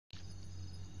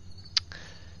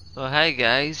Well, hi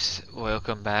guys,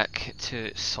 welcome back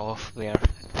to Software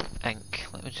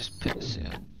Inc. Let me just put this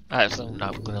out. Actually, I'm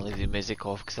not going to leave the music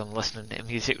off because I'm listening to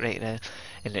music right now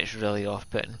and it's really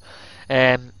off-putting.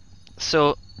 Um,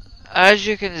 so, as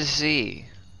you can see,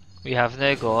 we have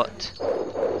now got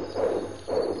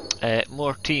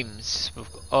more teams.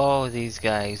 We've got all these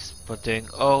guys. We're doing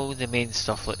all the main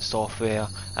stuff like software,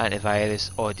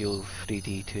 antivirus, audio,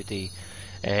 3D, 2D,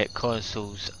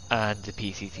 consoles, and the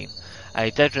PC team. I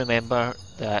did remember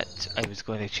that I was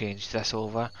going to change this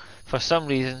over. For some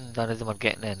reason, none of them are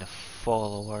getting any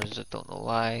followers. I don't know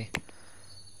why.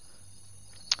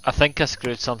 I think I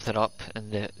screwed something up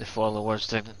and the followers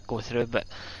didn't go through, but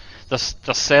they're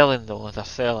selling though. They're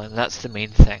selling. That's the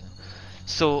main thing.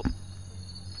 So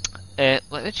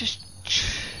let me just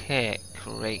check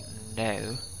right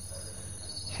now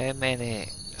how many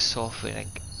Software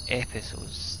Inc.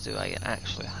 episodes do I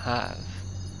actually have.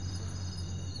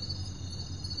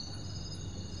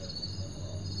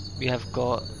 We have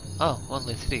got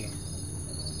only 3.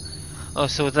 Oh,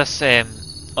 so this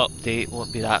update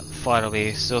won't be that far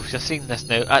away. So if you're seeing this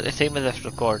now, at the time of this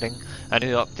recording, a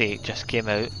new update just came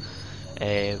out.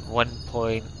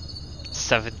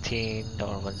 1.17 or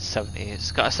 170.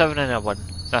 It's got a 7 and a 1.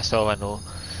 That's all I know.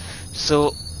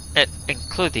 So it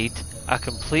included a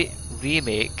complete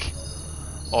remake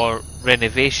or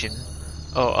renovation.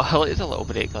 Oh, I like the little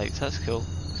brake lights. That's cool.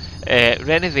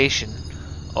 Renovation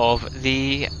of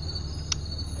the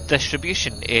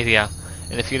distribution area.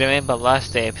 And if you remember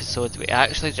last episode, we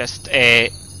actually just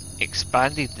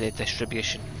expanded the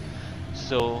distribution.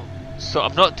 So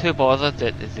I'm not too bothered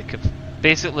that they could.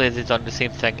 Basically, they've done the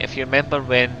same thing. If you remember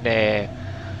when they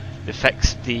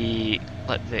fixed the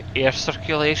air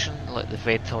circulation, like the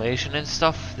ventilation and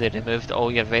stuff, they removed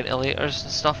all your ventilators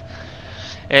and stuff.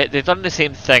 They've done the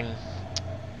same thing,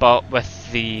 but with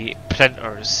the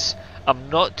printers. I'm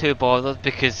not too bothered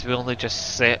because we only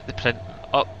just set the print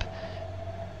up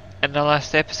in the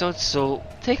last episode. So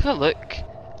take a look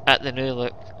at the new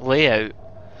layout.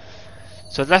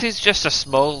 So this is just a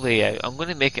small layout. I'm going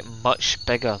to make it much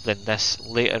bigger than this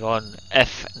later on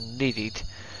if needed.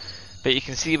 But you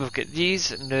can see we've got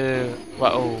these new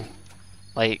little,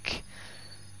 like,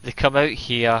 they come out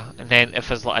here and then if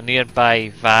there's like a nearby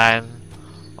van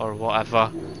or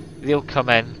whatever, they'll come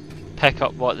in, pick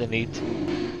up what they need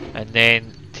and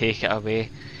then take it away.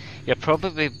 You're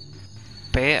probably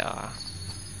better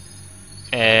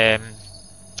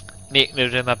making the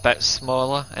room a bit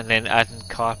smaller and then adding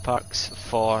car parks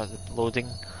for the loading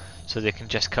so they can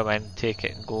just come in, take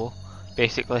it and go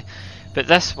basically. But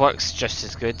this works just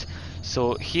as good.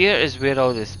 So here is where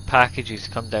all the packages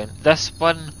come down. This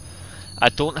one I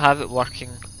don't have it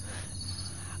working.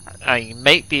 I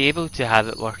might be able to have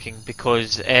it working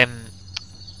because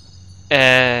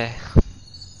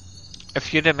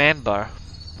if you remember,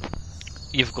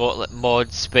 you've got like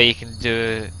mods where you can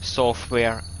do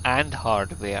software and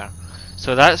hardware.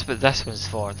 So that's what this one's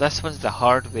for. This one's the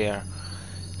hardware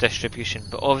distribution,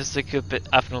 but obviously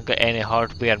I've not got any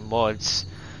hardware mods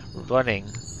running,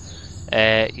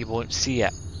 you won't see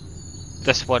it.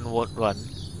 This one won't run.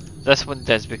 This one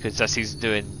does because this is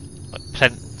doing like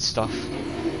print stuff.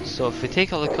 So if we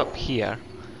take a look up here,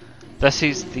 this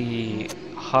is the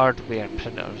hardware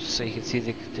printers. So you can see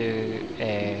they can do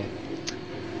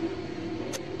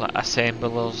like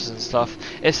assemblers and stuff.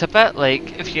 It's a bit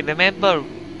like, if you remember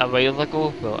a while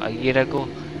ago, well a year ago,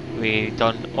 we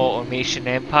done Automation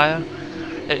Empire.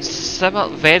 It's similar,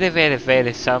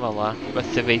 very similar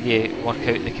with the way you work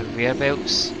out the conveyor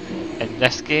belts in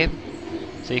this game.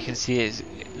 So you can see it's,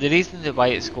 the reason why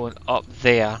it's going up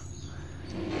there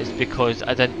is because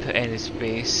I didn't put any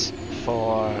space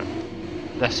for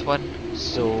this one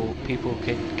so people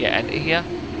can get into here.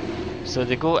 So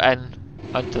they go in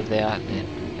under there and then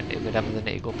into wherever they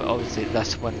need to go, but obviously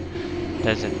this one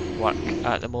doesn't work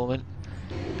at the moment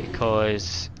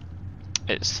because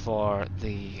it's for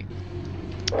the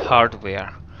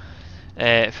hardware.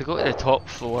 If we go to the top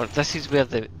floor, this is where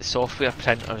the software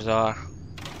printers are.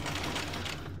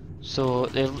 So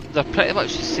they're pretty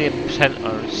much the same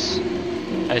printers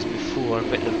as before,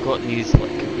 but they've got these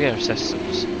like conveyor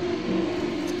systems,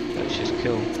 which is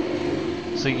cool.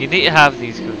 So you need to have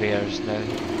these conveyors now.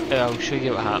 I'll show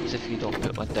you what happens if you don't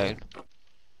put one down.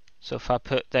 So if I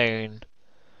put down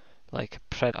like a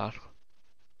printer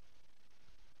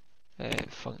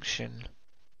function,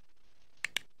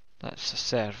 that's a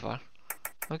server.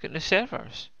 Look at the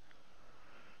servers.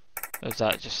 Or is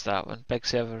that just that one? Big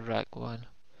server rack 1.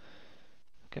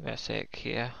 Give me a sec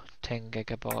here. 10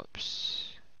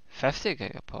 gigapops. 50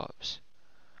 gigapops.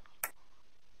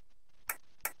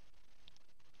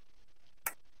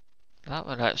 That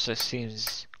one actually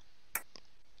seems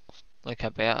like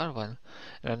a better one.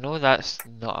 And I know that's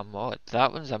not a mod.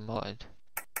 That one's a mod.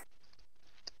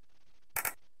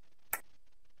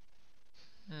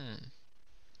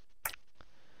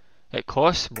 It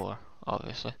costs more,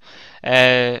 obviously.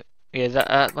 Yeah,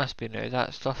 that must be new,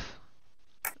 that stuff.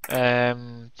 Where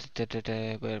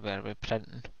were we?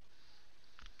 Printing.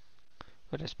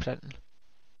 What is printing?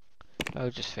 I'll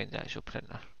just find the actual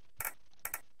printer.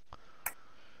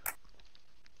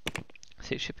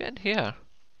 See, it should be in here.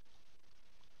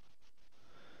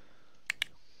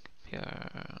 Here,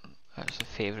 that's the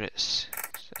favourites.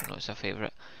 I know it's a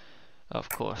favourite. Of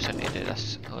course, I need to do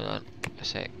this. Hold on a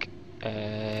sec.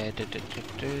 It's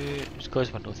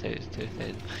because Windows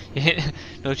 2000.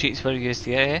 No cheats were used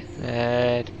here,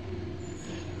 eh?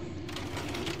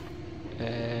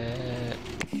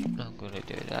 I'm going to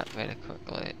do that very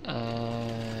quickly.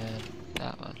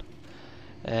 That one.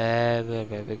 Where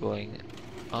are we going?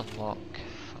 Unlock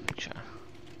furniture.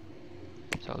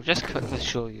 So I'll just quickly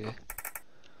show you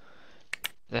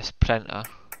this printer.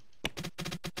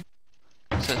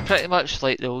 So it's pretty much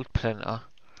like the old printer,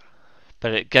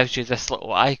 but it gives you this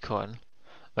little icon,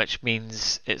 which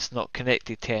means it's not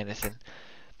connected to anything.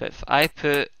 But if I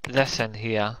put this in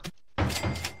here,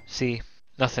 see,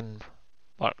 nothing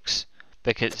works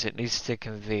because it needs to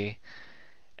convey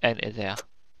into there,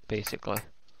 basically.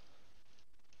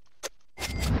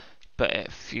 But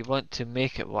if you want to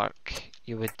make it work,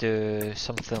 you would do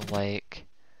something like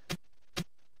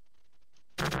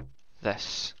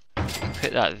this. You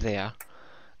put that there,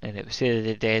 and it would say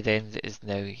the dead end is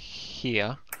now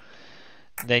here.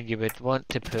 Then you would want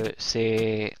to put,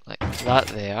 say, like that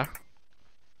there.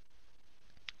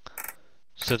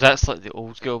 So that's like the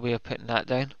old school way of putting that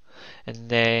down. And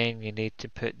then you need to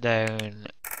put down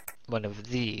one of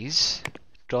these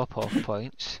drop-off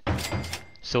points,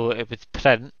 so it would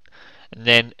print. And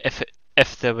then if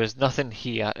there was nothing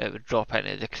here, it would drop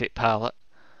into the crate palette.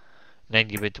 And then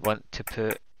you would want to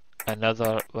put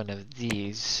another one of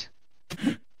these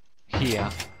here.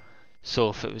 So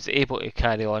if it was able to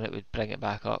carry on, it would bring it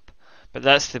back up. But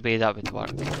that's the way that would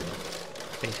work,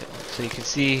 basically. So you can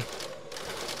see,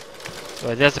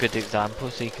 well, there's a good example.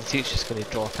 So you can see it's just going to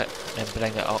drop it and then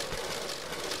bring it up.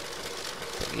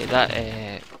 But yeah, that.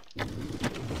 I'm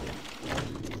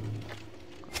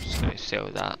just going to sell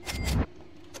that.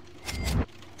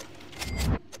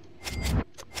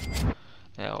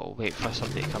 I'll wait for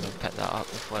somebody to come and pick that up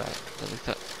before I delete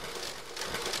it.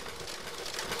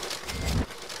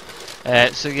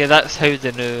 So yeah, that's how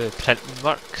the new printing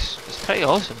works. It's pretty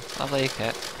awesome. I like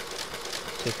it.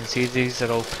 So you can see these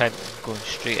are all printing going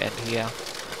straight in here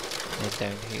and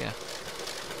then down here.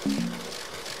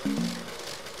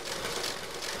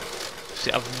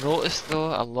 See, I've noticed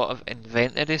though a lot of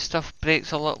inventory stuff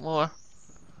breaks a lot more.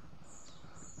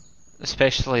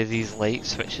 Especially these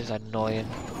lights, which is annoying.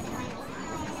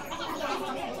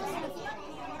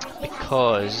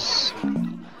 Because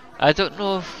I don't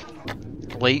know if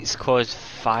lights cause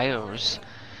fires,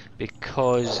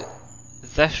 because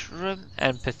this room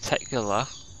in particular,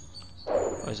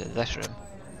 or is it this room?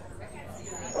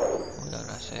 Hold on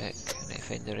a sec, I need to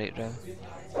find the right room.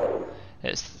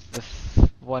 It's the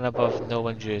one above no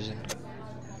one's using.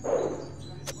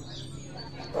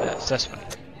 Yeah, it's this one.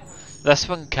 This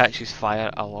one catches fire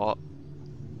a lot.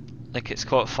 Like, it's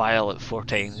caught fire like 4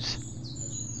 times.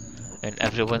 And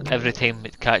every time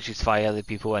it catches fire, the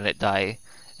people in it die.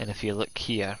 And if you look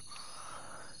here,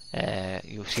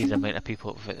 you'll see the amount of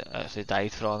people that actually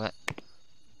died from it.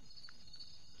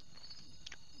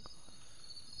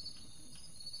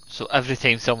 So every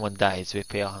time someone dies, we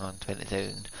pay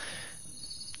 120,000.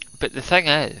 But the thing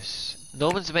is, no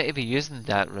one's meant to be using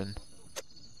that room.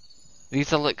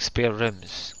 These are like spare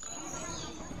rooms.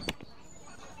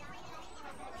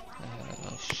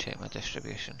 Let's check my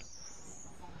distribution.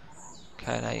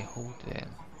 Can I hold them?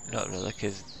 Not really,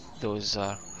 because those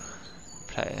are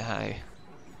pretty high.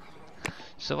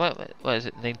 So what is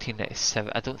it,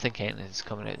 1997? I don't think anything's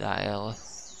coming out that early.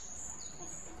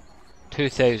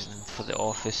 2000 for the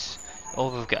Office.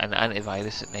 Oh, we've got an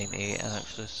antivirus at 98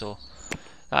 actually, so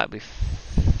that'll be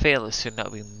fairly soon.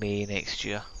 That'll be May next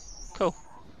year. Cool.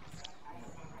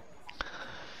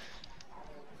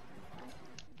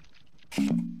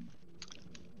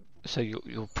 So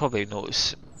you'll probably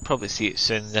see it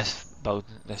soon. This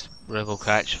building, this room will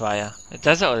catch fire. It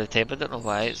does it all the time. I don't know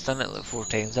why. It's done it like 4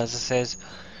 times, as it says.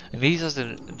 And these are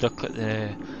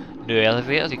the new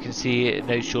elevators. You can see it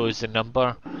now shows the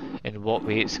number and what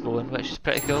way it's going, which is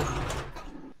pretty cool.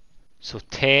 So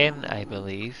 10, I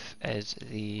believe, is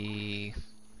the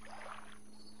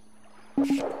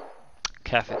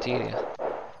cafeteria.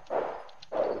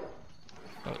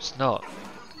 No, it's not.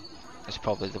 is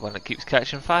probably the one that keeps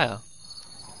catching fire.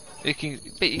 But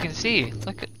you can see,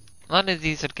 look at, none of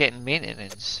these are getting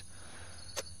maintenance.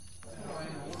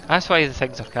 That's why the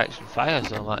things are catching fire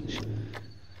so much.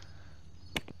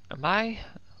 Am I?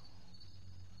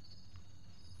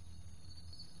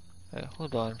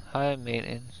 Hold on, higher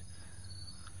maintenance.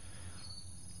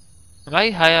 Am I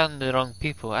hiring the wrong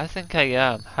people? I think I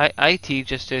am. IT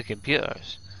just do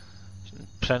computers and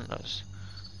printers.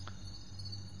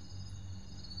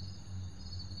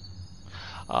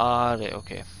 Ah, right,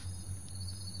 okay.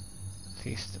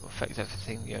 These will fix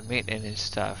everything. Your maintenance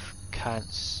staff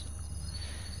can't.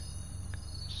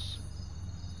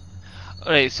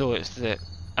 Alright, so it's the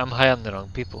I'm hiring the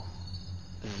wrong people.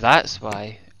 That's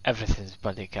why everything's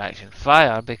bloody catching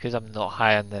fire, because I'm not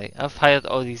hiring I've hired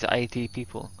all these IT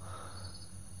people.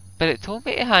 But it told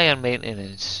me to hire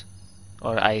maintenance.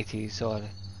 Or IT, sorry.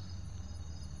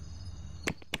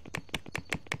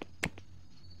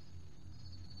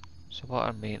 So what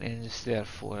are maintenance? They are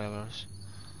 4 hours.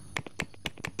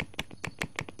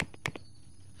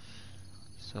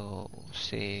 So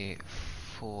say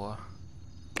 4.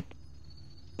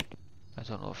 I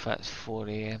don't know if that's 4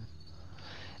 AM.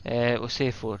 We'll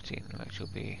say 14, which will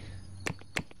be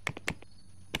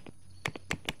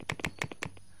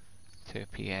 2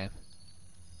 PM.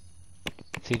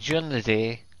 See, during the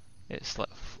day, it's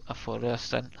like a 4-hour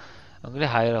stint. I'm going to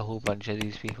hire a whole bunch of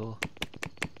these people.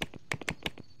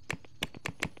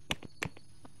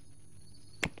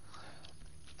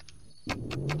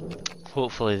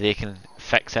 Hopefully they can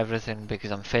fix everything,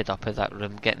 because I'm fed up of that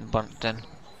room getting burnt down.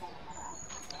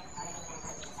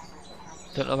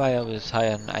 Don't know why I was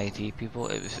hiring IT people.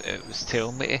 It was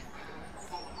telling me to,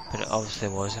 but it obviously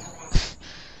wasn't.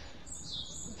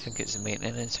 I think it's the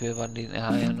maintenance we were needing to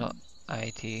hire, not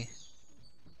IT.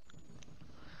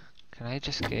 Can I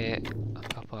just get a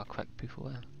couple of quick people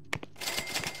in?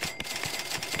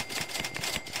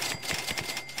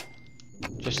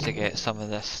 Just to get some of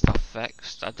this stuff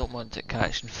fixed. I don't want it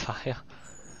catching fire.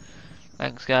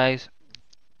 Thanks, guys.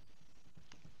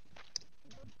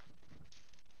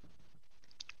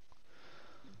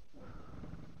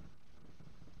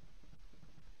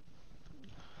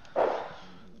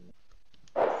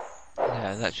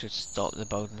 Yeah, that should stop the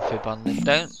building from burning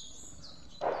down.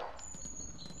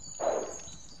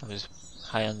 I was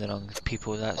hiring the wrong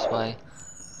people, that's why.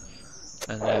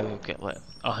 And now we've got like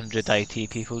 100 IT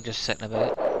people just sitting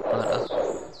about.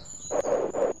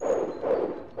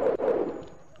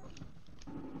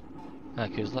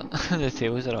 Cause look, the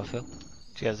tails are all full.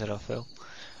 Chairs are all full.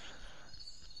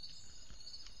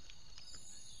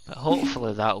 But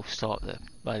hopefully that'll stop the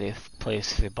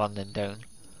place from burning down.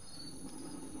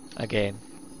 Again.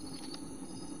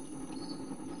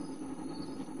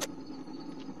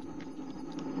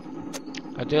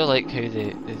 I do like how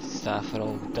the staff are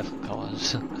all different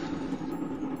colours.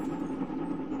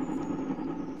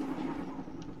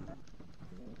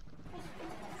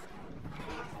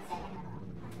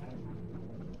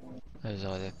 There's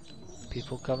all the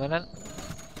people coming in.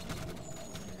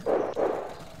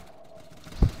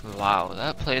 Wow,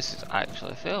 that place is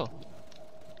actually full.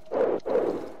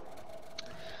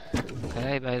 Can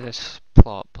I buy this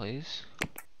plot, please?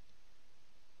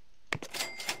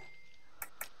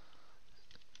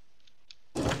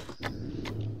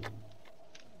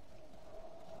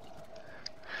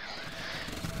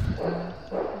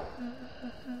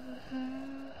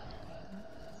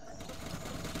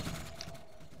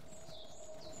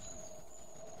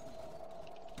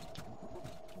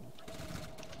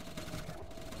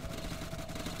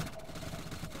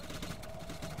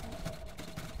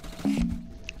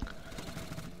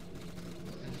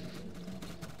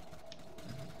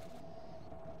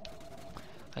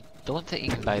 I don't think you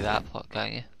can buy that plot,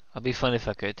 can you? I'd be fun if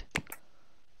I could.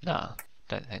 Nah,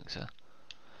 don't think so.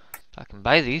 I can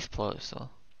buy these plots though.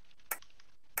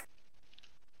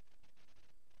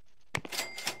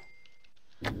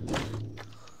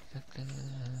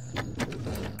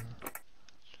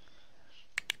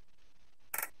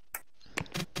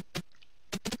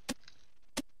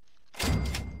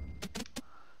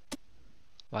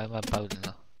 Why am I building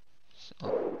that?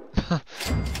 Oh.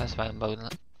 That's why I'm building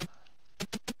it.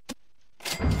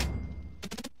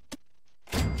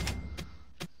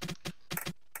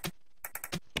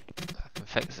 I can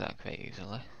fix that quite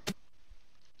easily.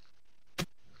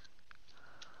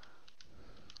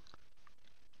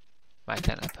 Why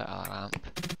can't I put a ramp?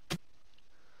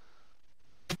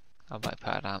 I might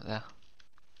put a ramp there.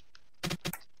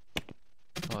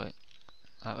 Oh wait,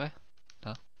 that way?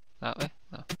 No. That way?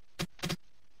 No.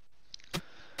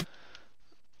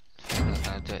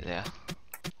 I'll do it there.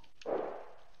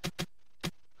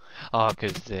 Oh,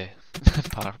 because the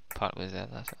pathways there,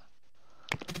 that's it.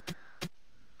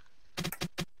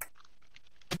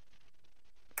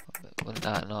 Wouldn't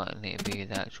that not need to be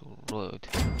the actual road?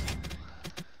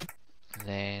 And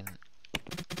then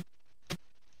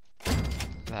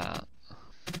that.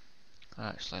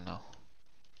 Actually, no.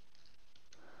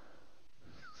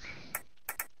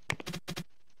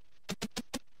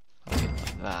 Okay,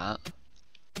 like that.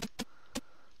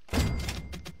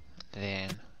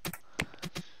 Then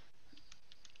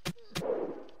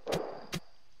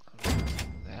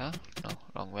there. No,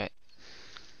 wrong way.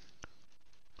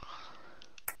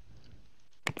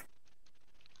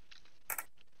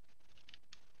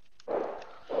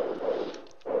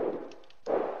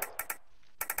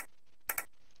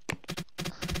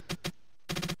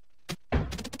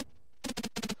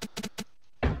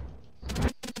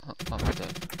 What am I doing?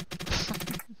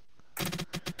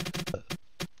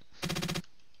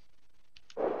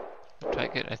 Try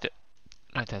to get rid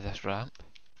of this ramp.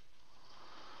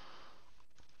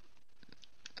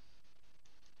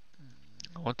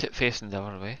 I want it facing the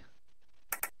other way.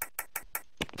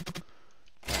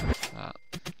 That.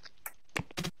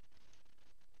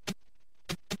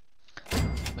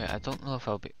 Wait, I don't know if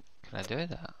I'll be. Can I do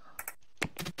that?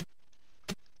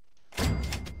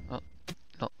 Oh,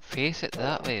 no, face it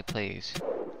that way, please.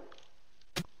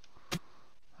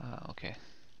 Okay.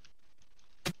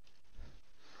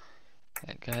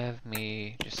 Give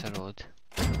me just a road.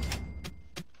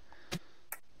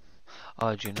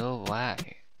 Oh, do you know why?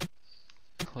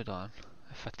 Hold on.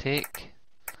 If I take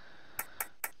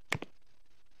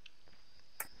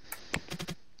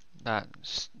that,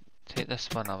 take this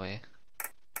one away.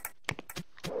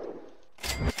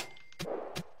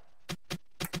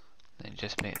 Then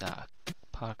just make that a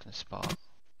parking spot.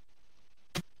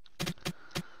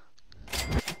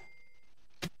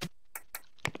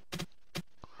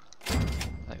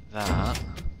 Like that.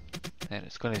 Then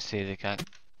it's going to say they can't.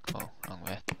 Oh, wrong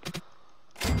way.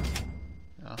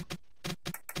 No.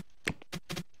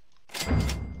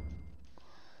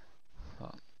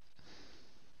 Oh.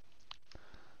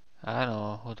 I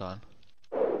know, hold on.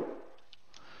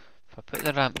 If I put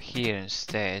the ramp here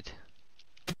instead.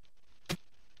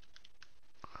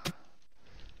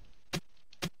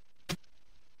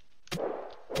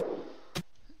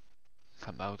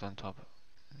 Can build on top of it.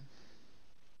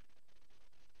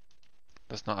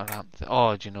 There's not a ramp there.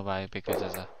 Oh, do you know why? Because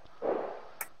there's a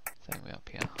thing way up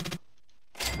here.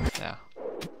 There.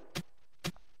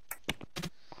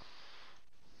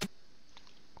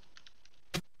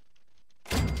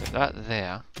 Put that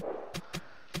there.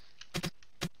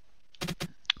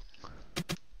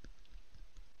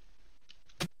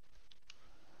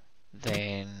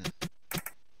 Then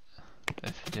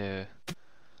if you do,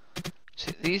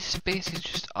 see, these spaces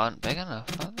just aren't big enough,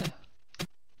 are they?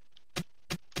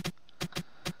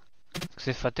 Because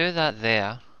if I do that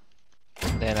there,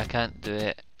 then I can't do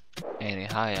it any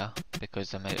higher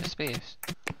because I'm out of space.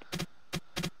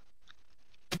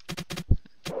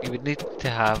 You would need to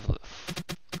have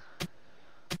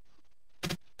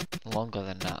longer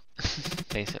than that,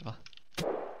 basically.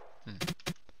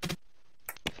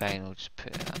 Fine, we'll just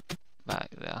put that back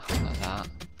there, like that.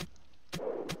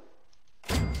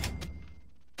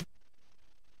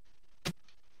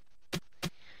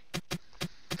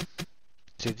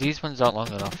 So these ones aren't long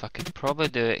enough, I could probably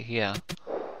do it here.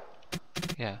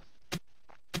 Yeah.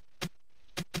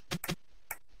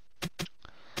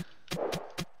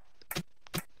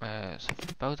 So if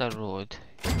I build a road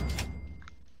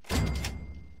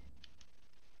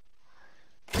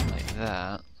like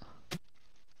that.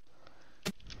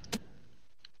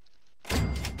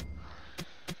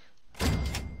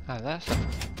 That's a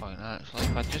point actually.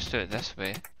 If I just do it this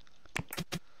way,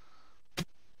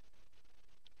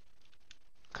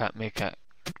 can't make it,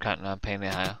 can't ramp any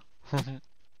higher.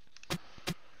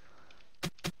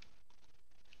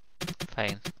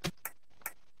 Fine.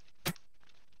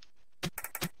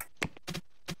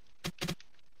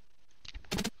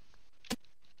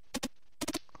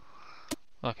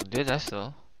 Well, I can do this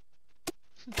though.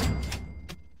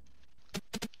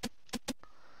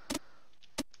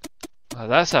 Oh,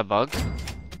 that's a bug.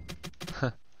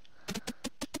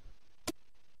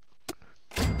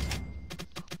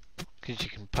 Because you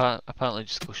can apparently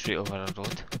just go straight over a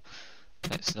road.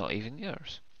 It's not even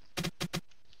yours.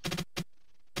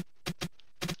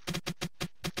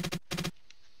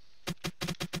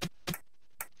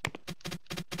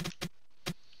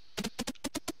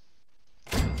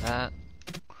 Like that.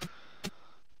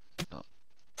 No.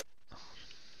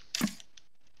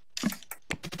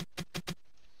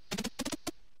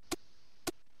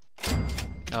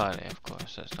 Oh, yeah, of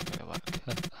course, that's not going to work.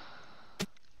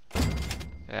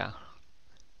 Yeah.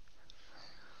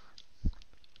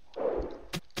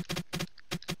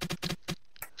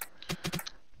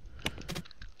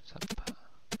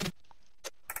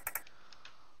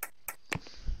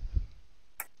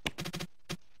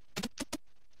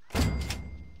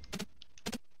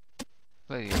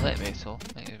 Well, you let me, so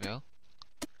might as well.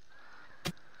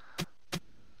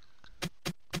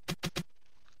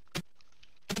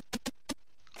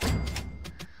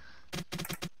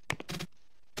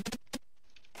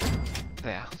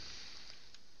 There.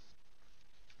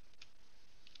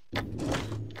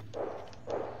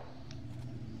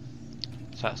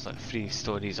 So that's like 3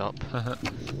 stories up.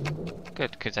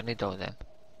 Good, because I need all them.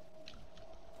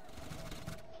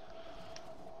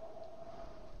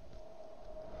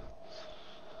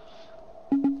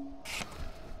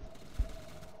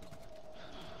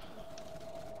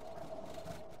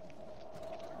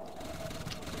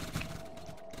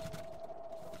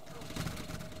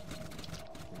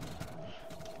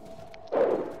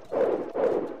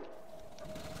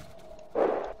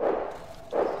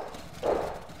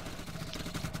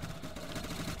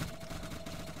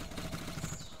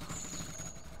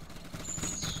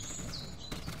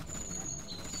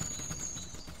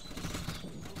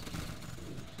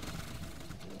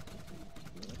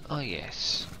 Oh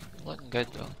yes, looking good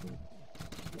though.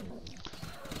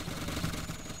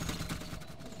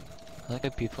 I like how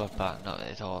people are parking up at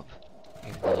the top,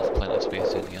 even though there's plenty of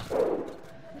space in here.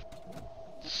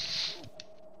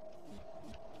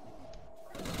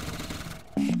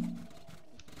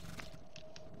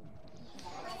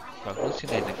 But I've not seen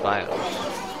any fires,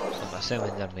 so I'm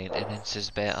assuming their maintenance is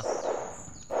better.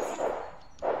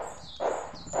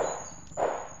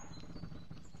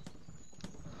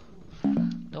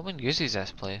 No one uses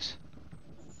this place.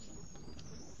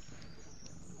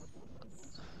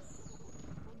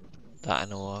 That I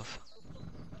know of.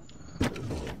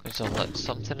 There's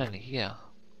something in here.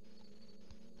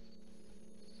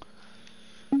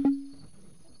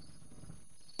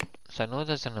 So I know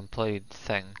there's an employed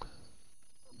thing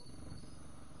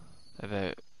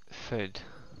about food.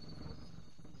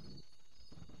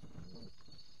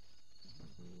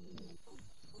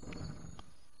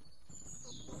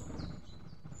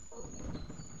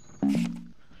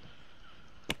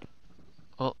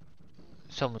 Oh,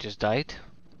 someone just died.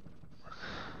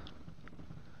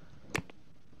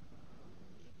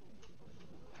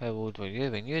 How old were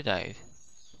you when you died?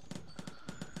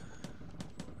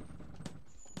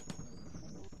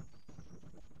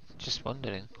 Just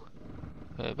wondering.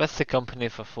 With the company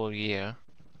for 4 years.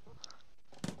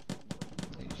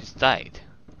 You just died.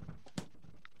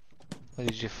 Or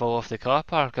did you fall off the car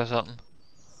park or something?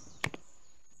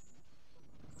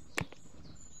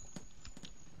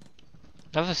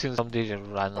 Never seen somebody just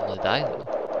randomly die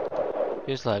though.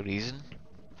 Usually a reason.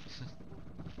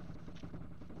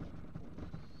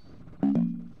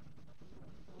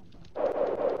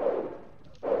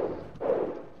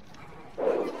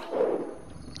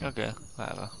 Okay,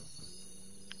 whatever.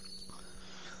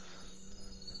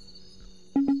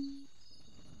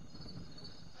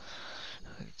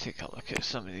 Take a look at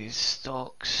some of these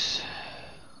stocks.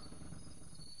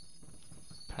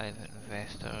 Private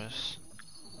investors.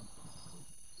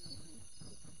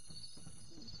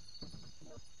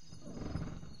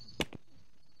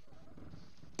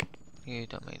 You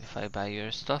don't mind if I buy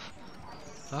your stuff?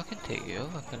 I can take you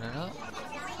over, can I not?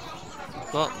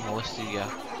 I've got most of your...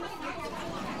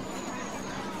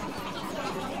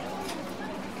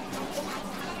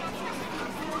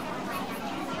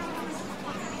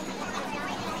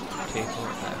 Take over,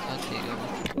 I can't take over.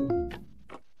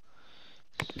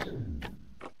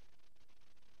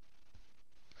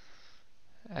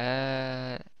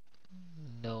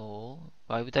 No.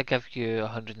 Why would I give you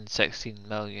 116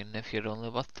 million if you're only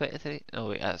worth 23? No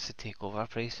wait, that's the takeover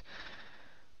price.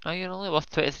 No, you're only worth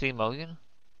 23 million.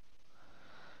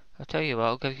 I'll tell you what,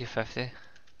 I'll give you 50.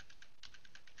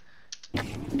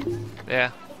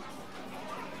 There.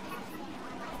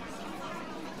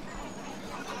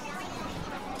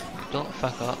 Don't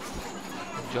fuck up.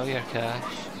 Enjoy your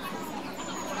cash.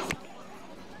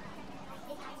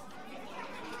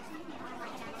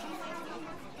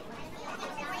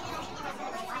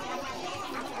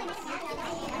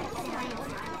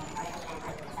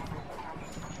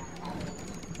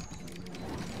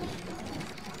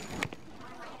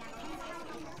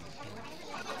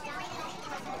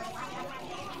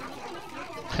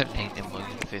 $90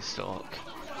 million for stock.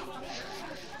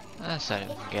 That's how we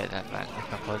can get that back in a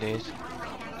couple of days.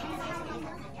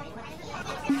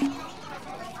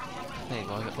 There you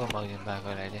go, I got 4 million back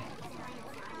already.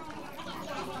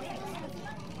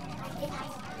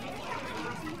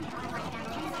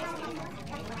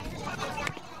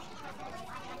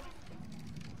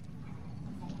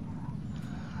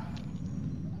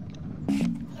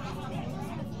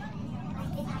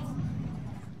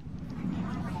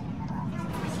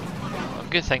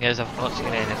 Good thing is I've not seen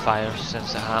any fires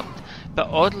since it happened. But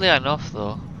oddly enough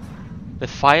though, the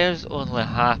fires only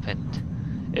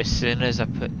happened as soon as I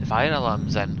put the fire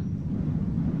alarms in,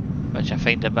 which I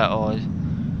find a bit odd.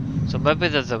 So maybe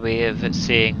there's a way of it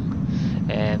saying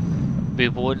we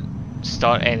won't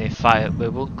start any fire, we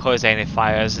won't cause any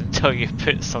fires until you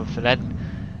put something in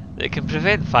that can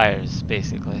prevent fires,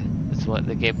 basically, is what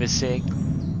the game is saying.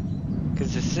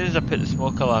 Because as soon as I put the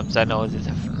smoke alarms in all the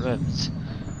different rooms,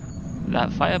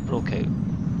 that fire broke out.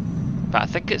 But I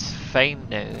think it's fine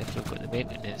now if we've got the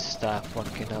maintenance staff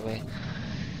working away.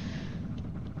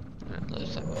 It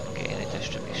looks like we don't get any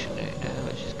distribution out now,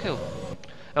 which is cool.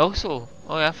 Also,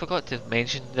 oh yeah, I forgot to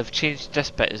mention, they've changed this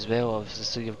bit as well, obviously,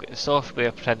 so you've got the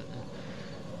software printing,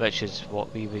 which is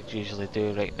what we would usually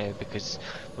do right now because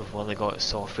we've only got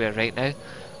software right now.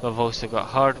 We've also got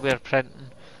hardware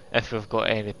printing, if we've got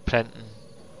any printing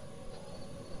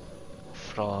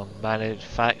from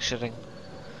manufacturing,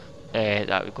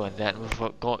 that would go in there. And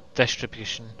we've got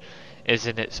distribution is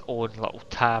in its own little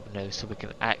tab now, so we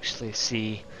can actually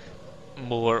see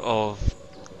more of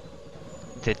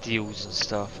the deals and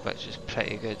stuff, which is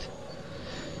pretty good.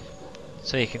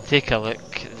 So you can take a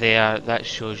look there, that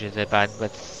shows you the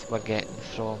bandwidth we're getting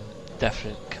from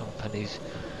different companies.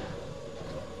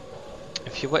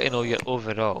 If you want to know your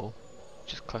overall,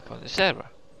 just click on the server.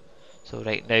 So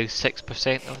right now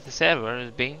 6% of the server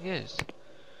is being used.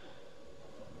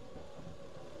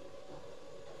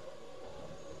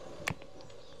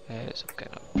 So I'm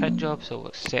getting a print job, so we'll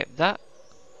accept that.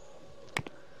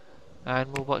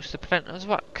 And we'll watch the printers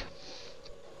work.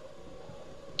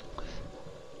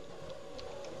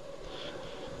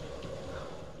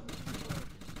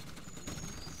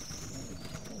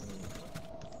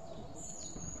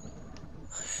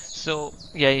 So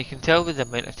yeah, you can tell with the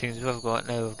amount of teams we've got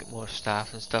now, we've got more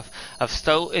staff and stuff. I've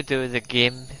still to do the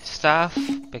game staff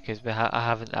because I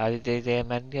haven't added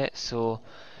them in yet. So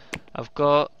I've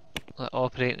got like,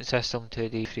 operating system,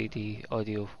 2D, 3D,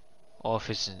 audio,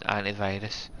 office and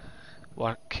antivirus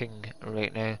working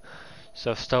right now.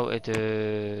 So I've still to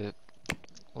do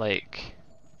like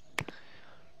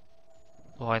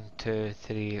 1, 2,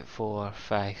 3, 4,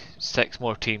 5, 6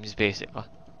 more teams basically.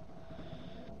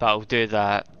 But I'll do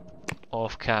that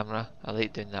off camera. I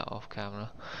like doing that off camera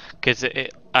because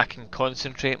I can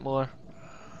concentrate more.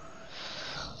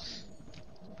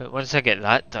 But once I get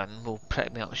that done, we'll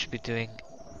pretty much be doing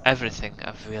everything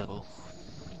available,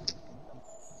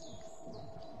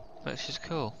 which is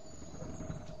cool.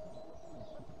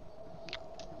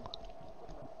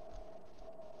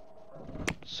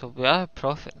 So we are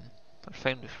profiting. We're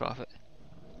fine with profit.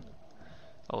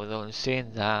 Although in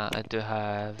saying that, I do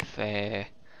have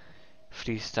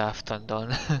free staff turned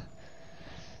on.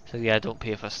 So yeah, I don't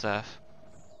pay for staff,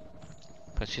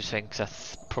 which is fine because I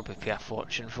probably pay a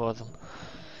fortune for them.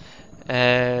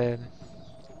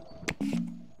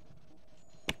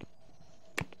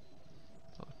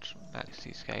 Max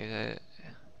these guys out.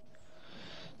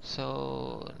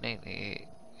 So 98.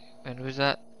 When was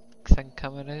that thing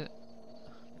coming out?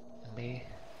 May.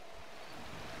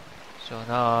 So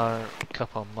another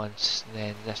couple of months, and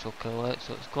then this will go out.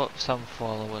 So it's got some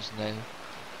followers now,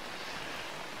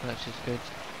 which is good.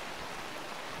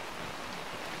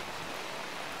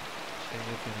 So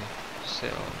we're gonna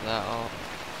set all that up.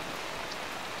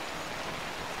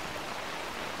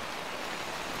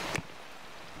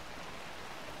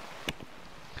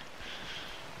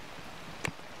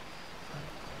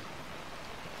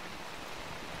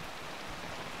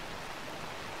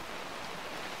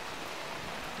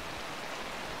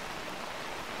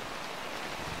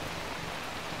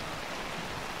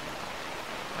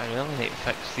 I really need to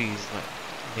fix these like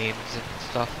names and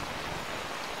stuff,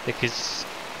 because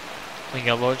when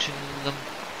you're launching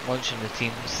the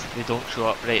teams, they don't show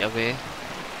up right away.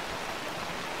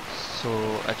 So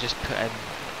I just put in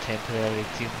temporary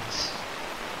teams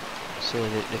so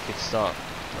that they could start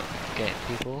getting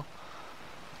people.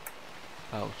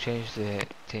 I'll change the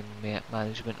team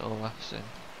management over soon.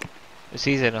 It's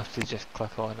easy enough to just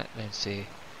click on it and then say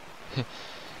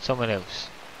someone else.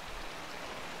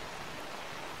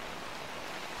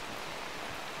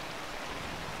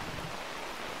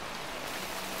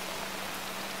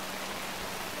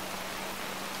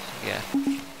 Yeah.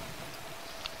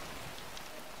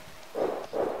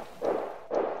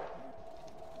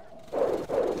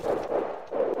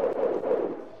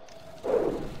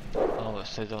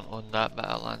 Obviously don't own that bit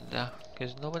of land there,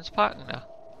 because no one's parking there.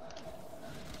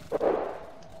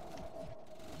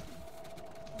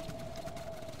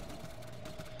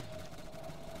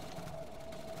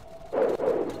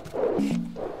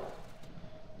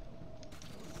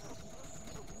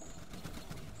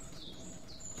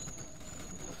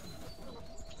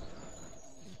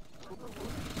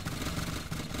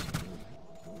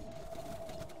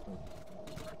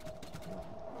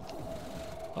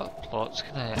 plots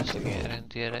can I actually get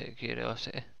around here out of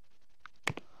curiosity?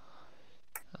 I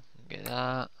can get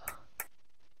that.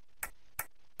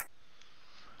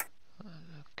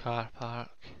 Car park.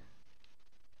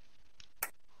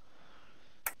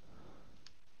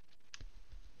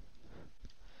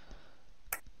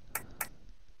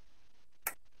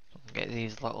 I can get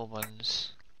these little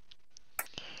ones.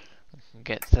 I can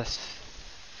get this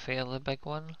fairly big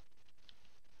one.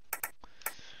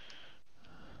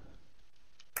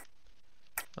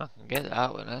 I can get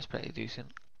that one, that's pretty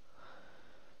decent.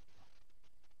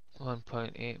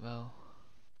 1.8 mil.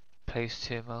 Price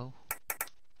 2 mil.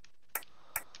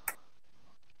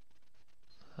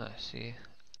 Let's see.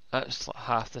 That's like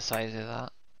half the size of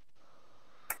that.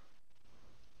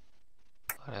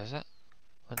 What is it?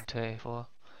 124.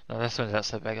 No, this one's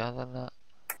actually bigger than that.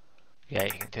 Yeah,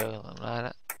 you can tell I'm at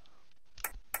it.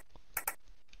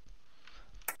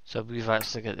 So we've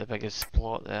actually got the biggest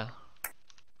plot there.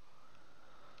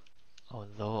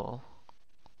 Although,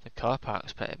 the car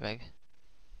park's pretty big.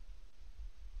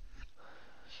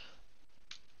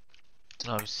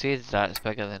 I would say that's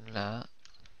bigger than that.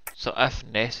 So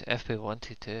if we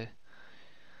wanted to,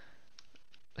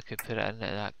 we could put it into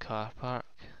that car park.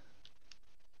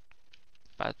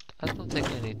 But I don't think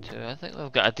we need to. I think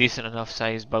we've got a decent enough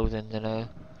size building now.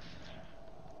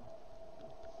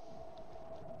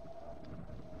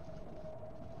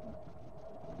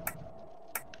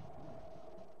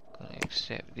 Gonna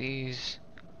accept these.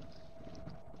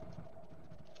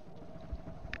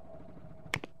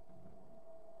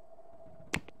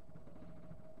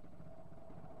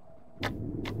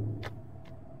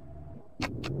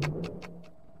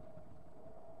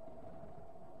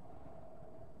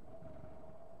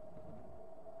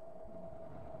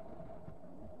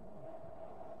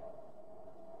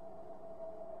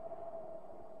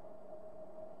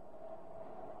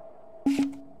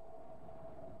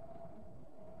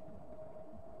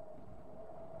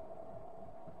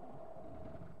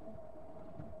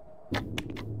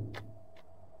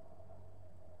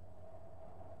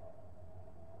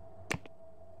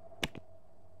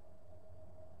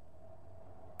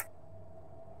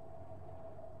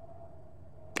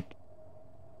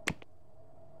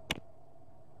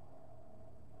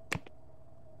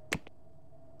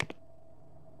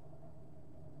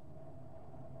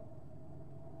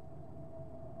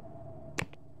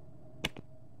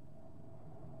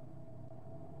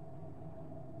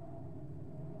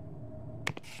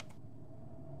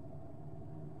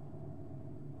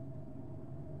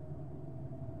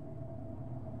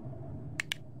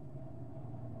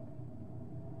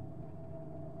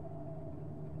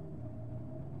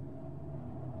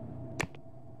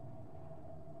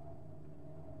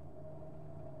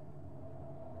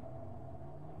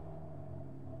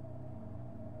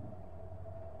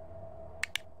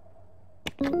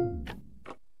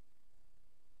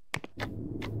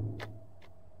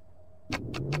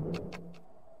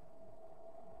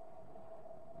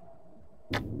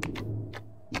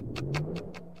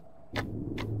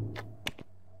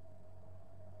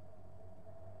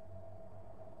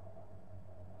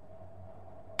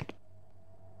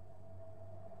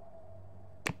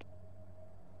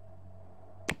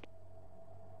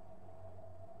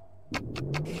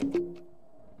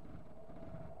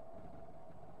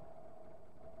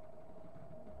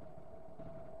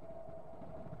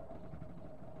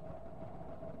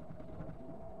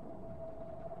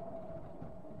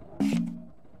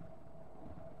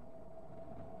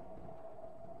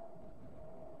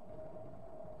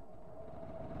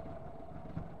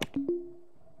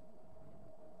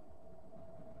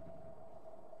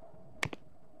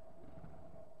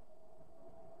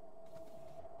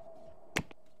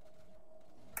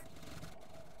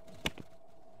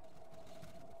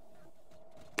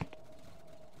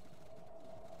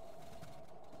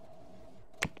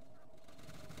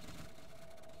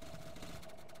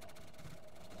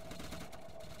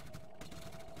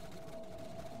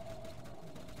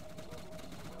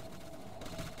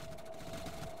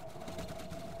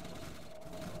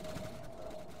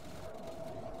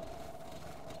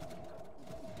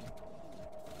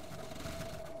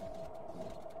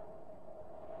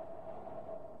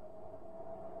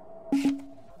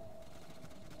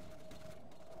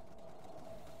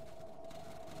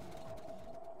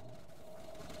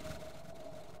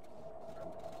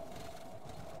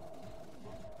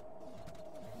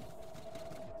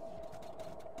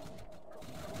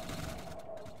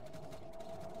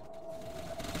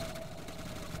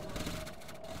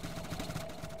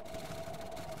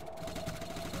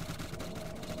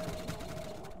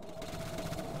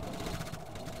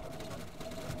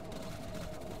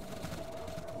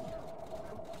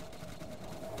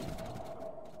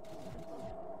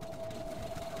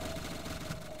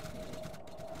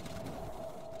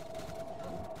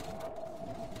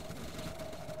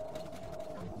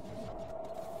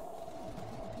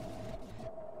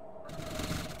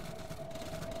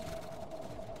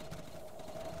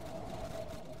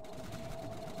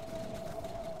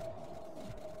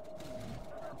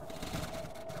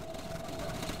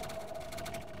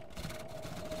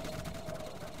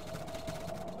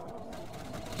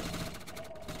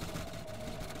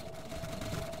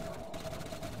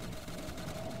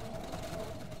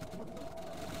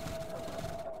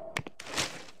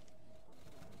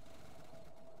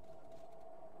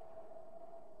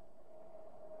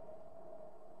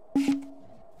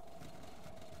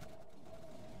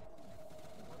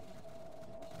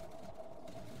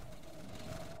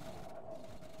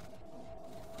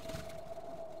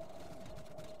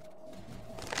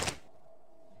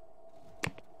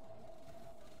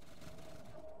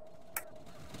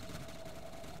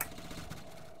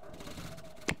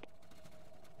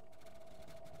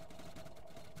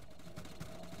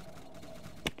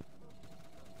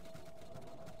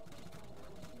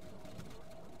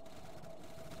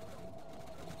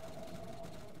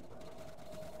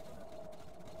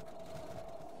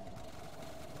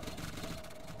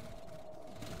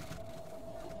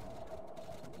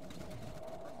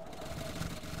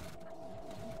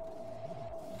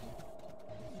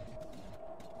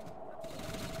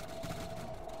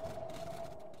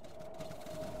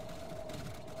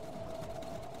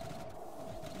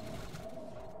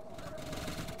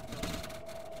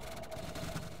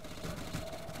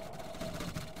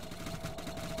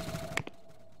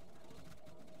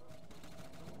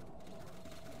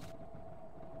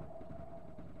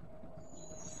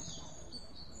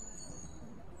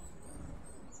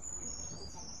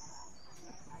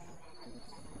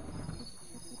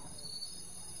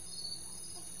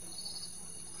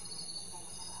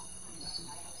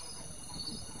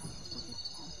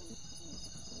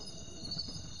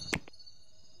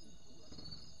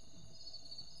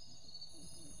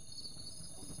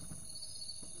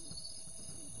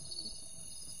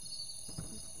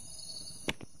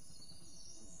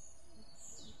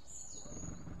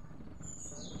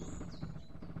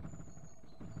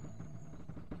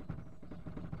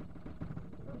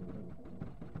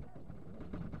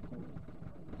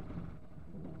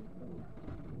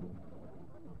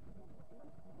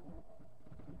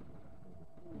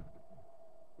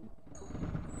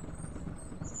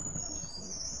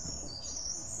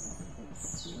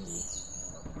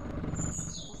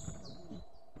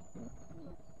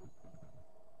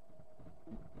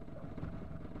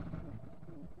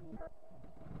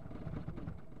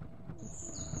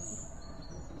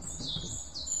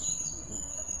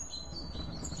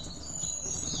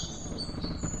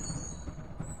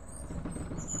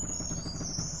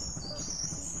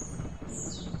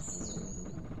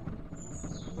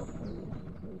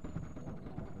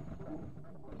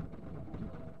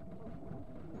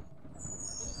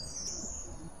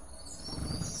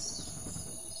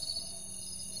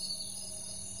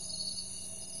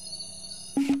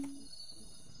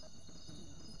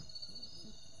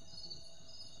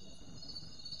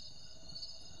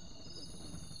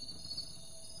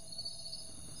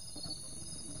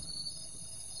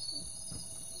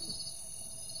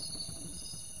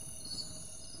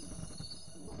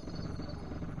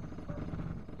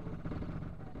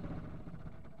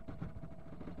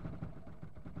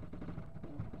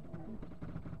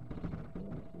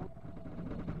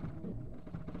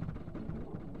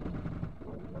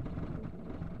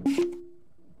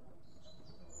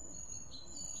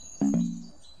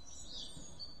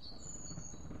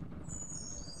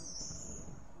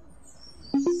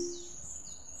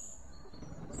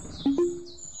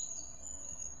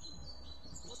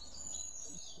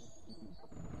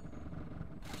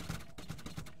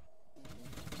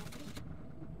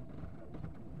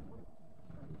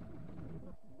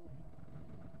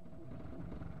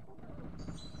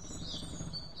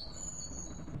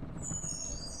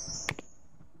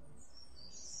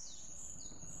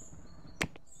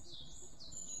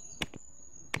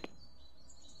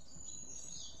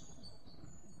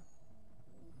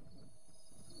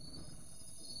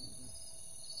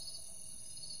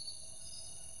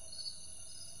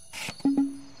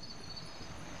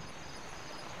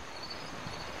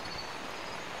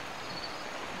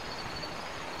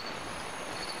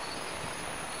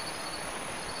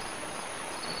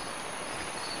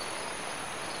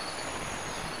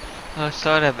 Oh,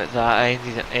 sorry about that. I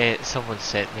needed. Someone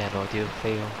sent me an audio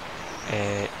file.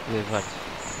 We were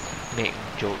making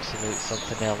jokes about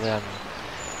something earlier and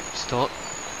stop.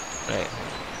 Right.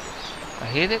 I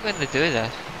hate it when they do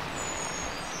this.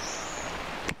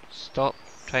 Stop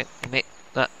trying to make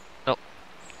that. No.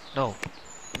 No.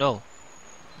 No.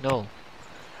 No.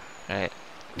 Right.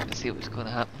 Let's see what's going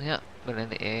to happen here. We're in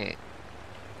the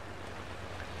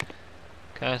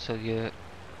cancel you.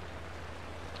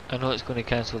 I know it's going to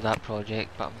cancel that project,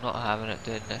 but I'm not having it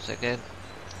doing this again.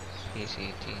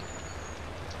 PCT.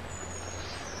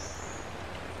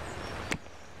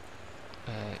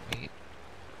 Wait.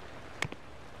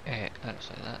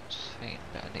 Actually, that's fine,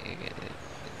 but I need to get the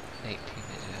 19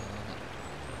 as well on it.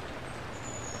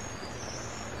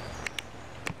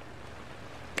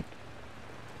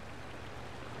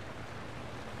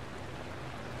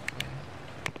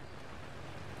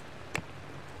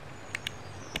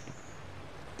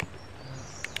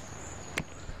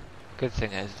 Good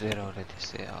thing is they're already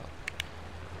set up.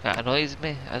 It annoys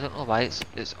me. I don't know why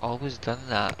it's always done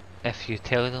that. If you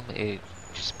tell them to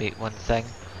just make one thing,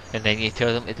 and then you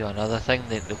tell them to do another thing,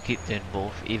 then they'll keep doing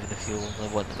both, even if you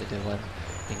only want them to do one,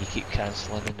 and you keep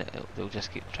cancelling, and they'll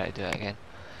just keep trying to do it again.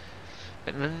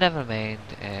 But never mind.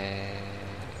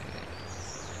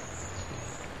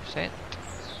 Sent.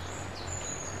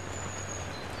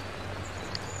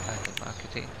 Content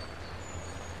marketing.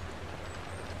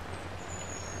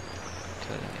 To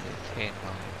the 10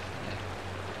 month.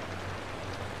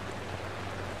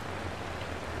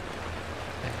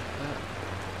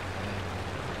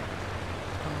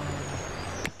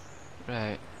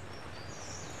 Right.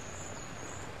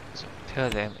 So tell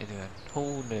them to do a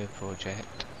whole new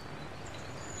project.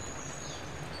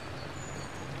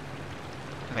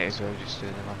 Might as well just do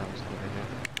the one I was going to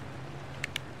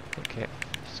do. Okay,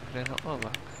 screwing it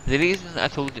over. The reason I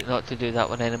told you not to do that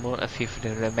one anymore, if you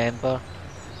remember,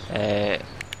 I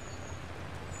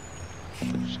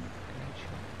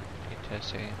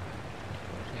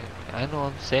know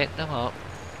I'm setting them up.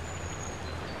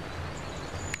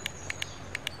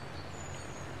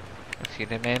 If you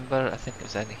remember, I think it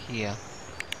was in here,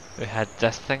 we had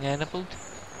this thing enabled,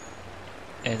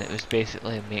 and it was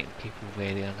basically making people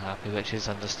very unhappy, which is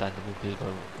understandable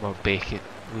because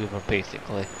we were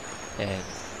basically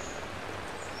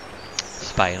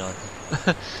spying on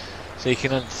them. So you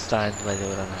can understand why they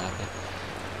were unhappy.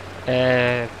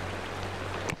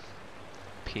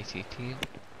 PTT,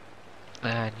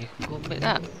 and you can go and make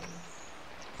that.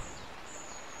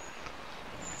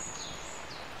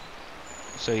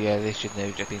 So yeah, they should now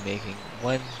just be making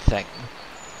one thing.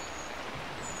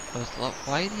 I was like,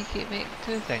 why do you keep making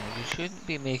two things? You shouldn't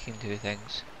be making two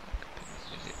things.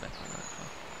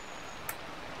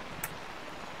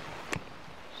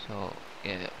 So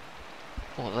yeah,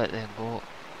 won't let them go.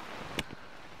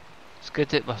 It's good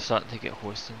that we're starting to get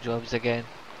hosting jobs again,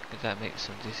 because that makes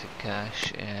some decent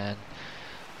cash, and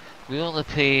we only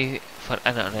pay for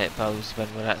internet bills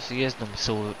when we're actually using them,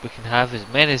 so we can have as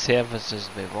many services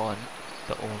as we want,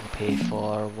 but only pay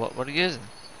for what we're using.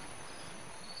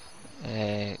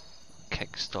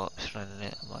 Kickstop's running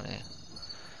out of money.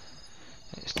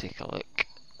 Let's take a look.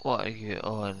 What are you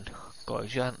on?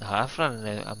 God, you aren't half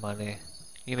running out of money.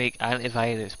 You make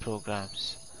antivirus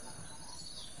programs.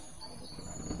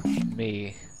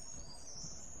 Me.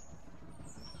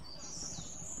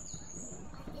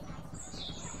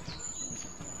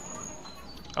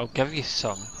 I'll give you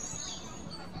some.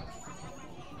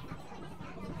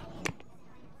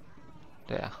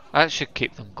 There. That should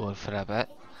keep them going for a bit.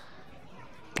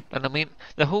 And I mean,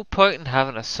 the whole point in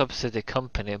having a subsidy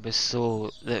company was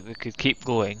so that we could keep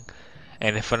going,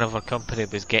 and if another company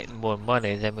was getting more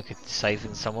money, then we could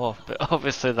siphon some off, but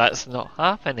obviously that's not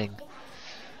happening.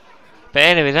 But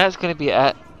anyway, that's going to be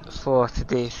it for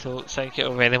today, so thank you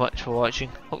all very much for watching.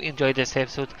 Hope you enjoyed this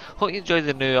episode, hope you enjoyed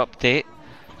the new update,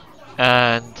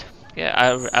 and yeah,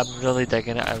 I'm really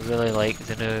digging it. I really like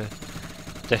the new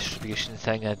distribution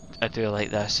thing. I do like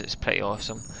this, it's pretty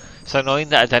awesome. It's annoying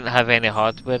that I didn't have any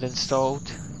hardware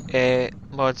installed,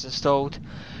 mods installed,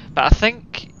 but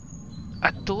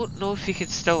I don't know if you could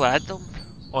still add them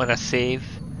on a save,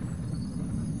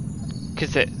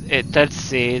 because it did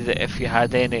say that if you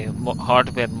had any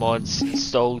hardware mods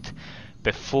installed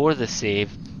before the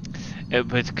save, it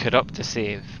would corrupt the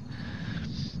save.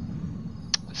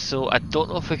 So I don't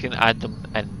know if we can add them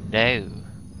in now,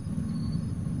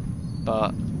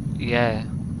 but yeah.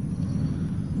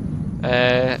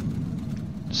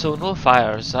 So no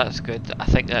fires, that's good. I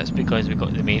think that's because we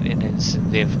got the maintenance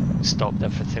and they've stopped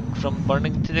everything from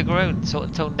burning to the ground. So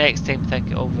until next time, thank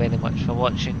you all very much for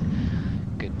watching.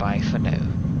 Goodbye for now.